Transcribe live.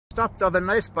Stopped off a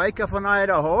nice biker from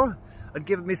Idaho and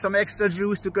give me some extra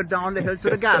juice to go down the hill to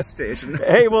the gas station.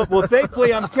 Hey, well,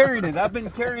 thankfully I'm carrying it. I've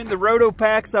been carrying the Roto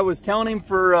packs. I was telling him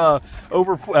for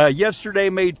yesterday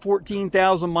made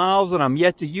 14,000 miles and I'm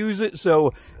yet to use it.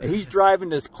 So he's driving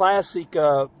this classic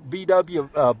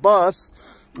VW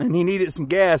bus. And he needed some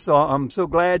gas, so I'm so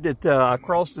glad that I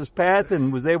crossed this path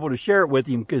and was able to share it with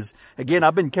him. Because again,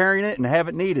 I've been carrying it and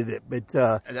haven't needed it. But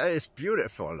that is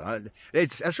beautiful. I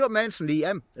should mention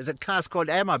the car's called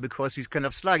Emma because she's kind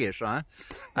of sluggish, huh?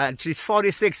 And she's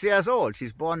 46 years old.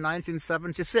 She's born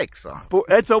 1976.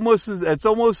 That's almost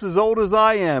as old as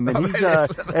I am. And he's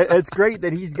it's great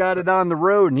that he's got it on the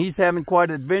road and he's having quite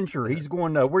an adventure. He's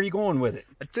going. Where are you going with it?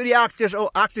 To the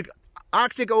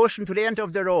Arctic Ocean, to the end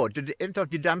of the road, to the end of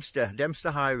the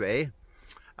Dempster Highway,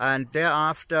 and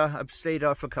thereafter I've stayed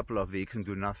out for a couple of weeks and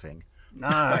do nothing.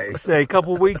 Nice. A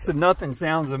couple of weeks of nothing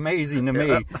sounds amazing to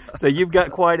me. So you've got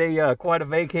quite a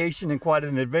vacation and quite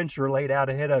an adventure laid out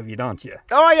ahead of you, don't you?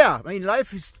 Oh yeah, I mean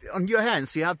life is on your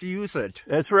hands. You have to use it.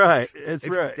 That's right. That's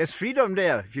right. There's freedom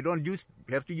there. If you don't use,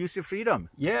 you have to use your freedom.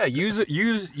 Yeah, use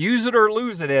it or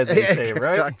lose it, as they say,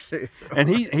 right? Exactly. And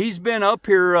he's been up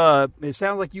here. It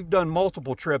sounds like you've done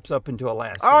multiple trips up into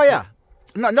Alaska. Oh yeah.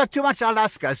 Not too much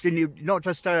Alaska. It's the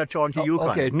Northwest Territory to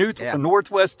Yukon. Okay,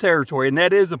 Northwest Territory, and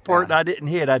that is a part that I didn't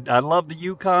hit. I love the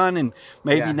Yukon, and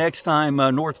maybe next time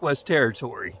Northwest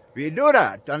Territory. We do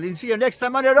that, and see you next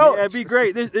time on the road. Yeah, that'd be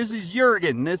great. This is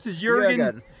Jurgen. This is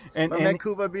Jurgen. From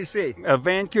Vancouver, BC.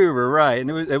 Vancouver, right. And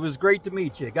it was great to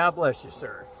meet you. God bless you,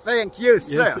 sir. Thank you,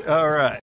 sir. Yes, all right.